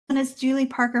It's Julie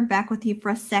Parker back with you for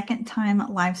a second time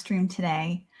live stream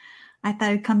today. I thought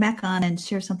I'd come back on and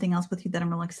share something else with you that I'm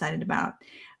really excited about.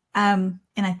 And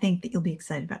I think that you'll be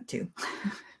excited about too.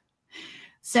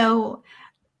 So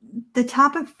the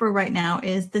topic for right now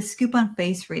is the scoop on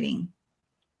face reading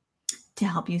to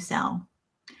help you sell.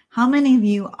 How many of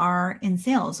you are in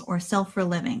sales or sell for a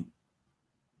living?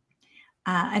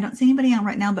 I don't see anybody on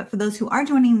right now, but for those who are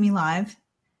joining me live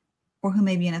or who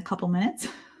may be in a couple minutes,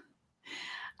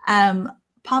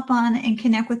 pop on and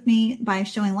connect with me by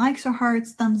showing likes or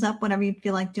hearts, thumbs up, whatever you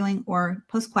feel like doing, or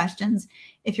post questions.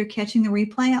 If you're catching the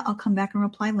replay, I'll come back and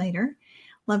reply later.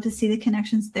 Love to see the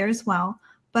connections there as well.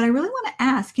 But I really want to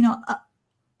ask,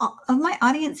 of my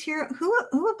audience here, who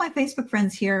of my Facebook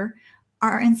friends here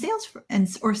are in sales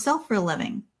or sell for a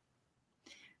living?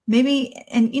 Maybe,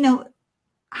 and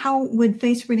how would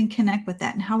face reading connect with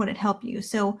that, and how would it help you?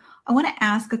 So I want to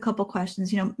ask a couple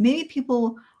questions. Maybe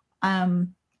people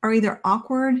are either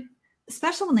awkward,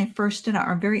 especially when they first start out,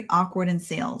 are very awkward in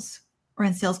sales or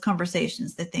in sales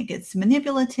conversations. They think it's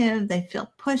manipulative. They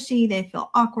feel pushy. They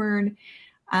feel awkward.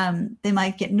 They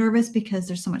might get nervous because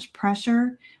there's so much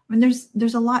pressure. I mean,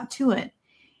 there's a lot to it.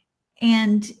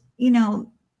 And,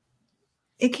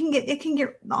 it can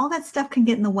get, all that stuff can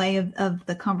get in the way of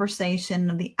the conversation,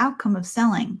 of the outcome of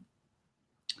selling.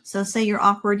 So say you're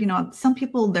awkward, some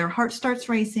people, their heart starts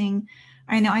racing.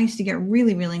 I know I used to get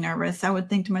really, really nervous. I would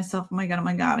think to myself, oh my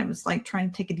God. It was like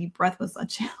trying to take a deep breath was a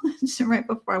challenge right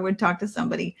before I would talk to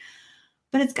somebody.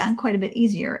 But it's gotten quite a bit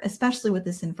easier, especially with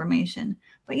this information.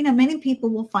 But, many people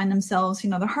will find themselves,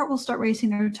 their heart will start racing,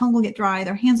 their tongue will get dry,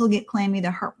 their hands will get clammy,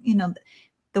 their heart,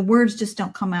 the words just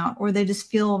don't come out, or they just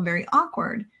feel very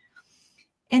awkward.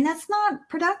 And that's not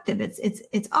productive.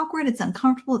 It's awkward. It's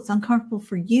uncomfortable. It's uncomfortable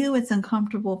for you. It's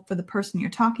uncomfortable for the person you're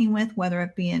talking with, whether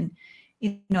it be in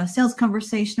a sales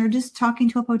conversation or just talking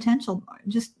to a potential,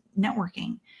 just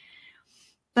networking.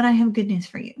 But I have good news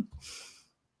for you.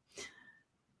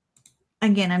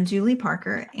 Again, I'm Julie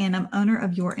Parker, and I'm owner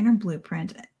of Your Inner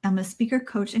Blueprint. I'm a speaker,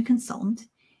 coach, and consultant.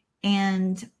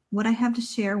 And what I have to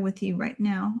share with you right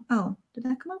now, oh, did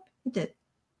that come up? It did.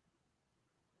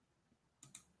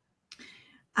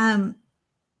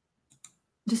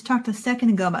 Just talked a second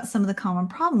ago about some of the common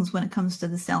problems when it comes to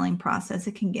the selling process.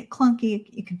 It can get clunky.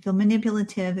 It can feel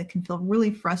manipulative. It can feel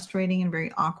really frustrating and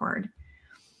very awkward.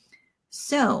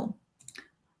 So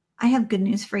I have good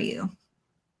news for you.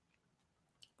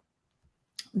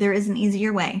 There is an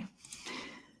easier way.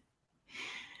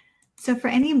 So for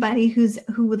anybody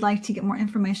who would like to get more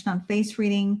information on face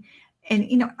reading,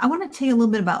 and I want to tell you a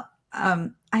little bit about, I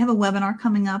have a webinar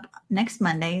coming up next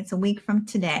Monday. It's a week from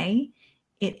today.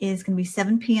 It is going to be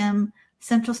 7 p.m.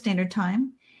 Central Standard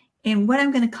Time. And what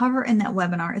I'm going to cover in that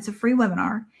webinar, it's a free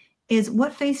webinar, is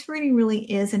what face reading really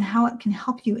is and how it can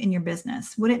help you in your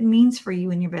business, what it means for you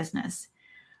in your business.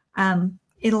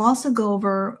 It'll also go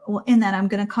over, in that I'm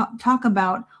going to talk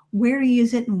about where to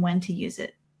use it and when to use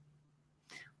it,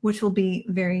 which will be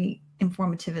very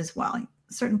informative as well.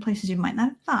 Certain places you might not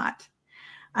have thought.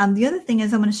 The other thing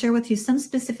is I'm going to share with you some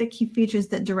specific key features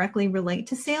that directly relate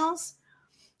to sales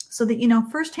so that you know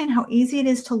firsthand how easy it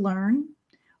is to learn.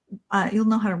 You'll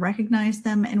know how to recognize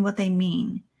them and what they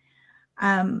mean.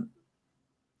 And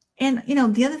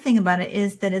the other thing about it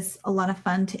is that it's a lot of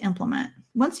fun to implement.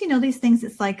 Once you know these things,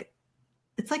 it's like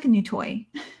a new toy.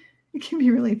 It can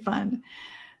be really fun.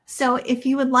 So if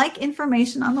you would like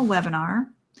information on the webinar,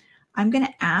 I'm going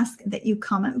to ask that you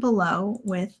comment below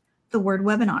with the word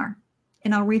webinar,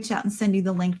 and I'll reach out and send you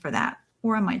the link for that,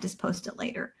 or I might just post it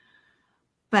later.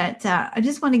 But I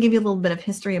just want to give you a little bit of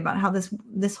history about how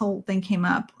this whole thing came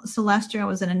up. So last year I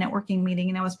was at a networking meeting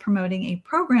and I was promoting a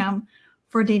program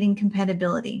for dating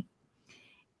compatibility.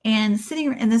 And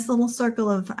sitting in this little circle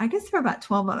of, I guess there were about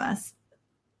 12 of us,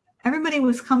 everybody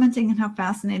was commenting on how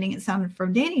fascinating it sounded for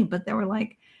dating, but they were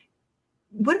like,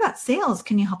 what about sales?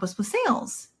 Can you help us with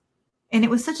sales? And it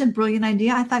was such a brilliant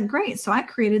idea. I thought, great. So I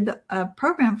created a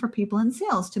program for people in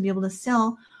sales to be able to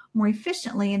sell more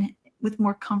efficiently and with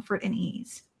more comfort and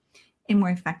ease and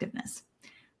more effectiveness.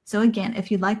 So again,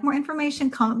 if you'd like more information,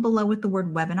 comment below with the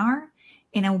word webinar,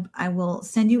 and I will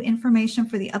send you information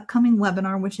for the upcoming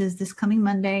webinar, which is this coming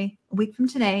Monday, a week from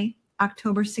today,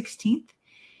 October 16th,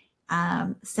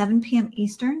 7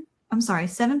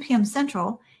 p.m.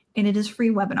 Central, and it is free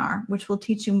webinar, which will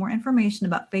teach you more information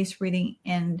about face reading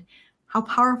and how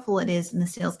powerful it is in the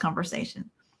sales conversation.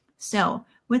 So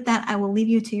with that, I will leave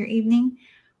you to your evening.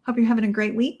 Hope you're having a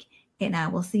great week, and I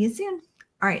will see you soon.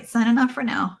 All right, signing off for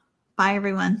now. Bye,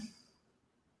 everyone.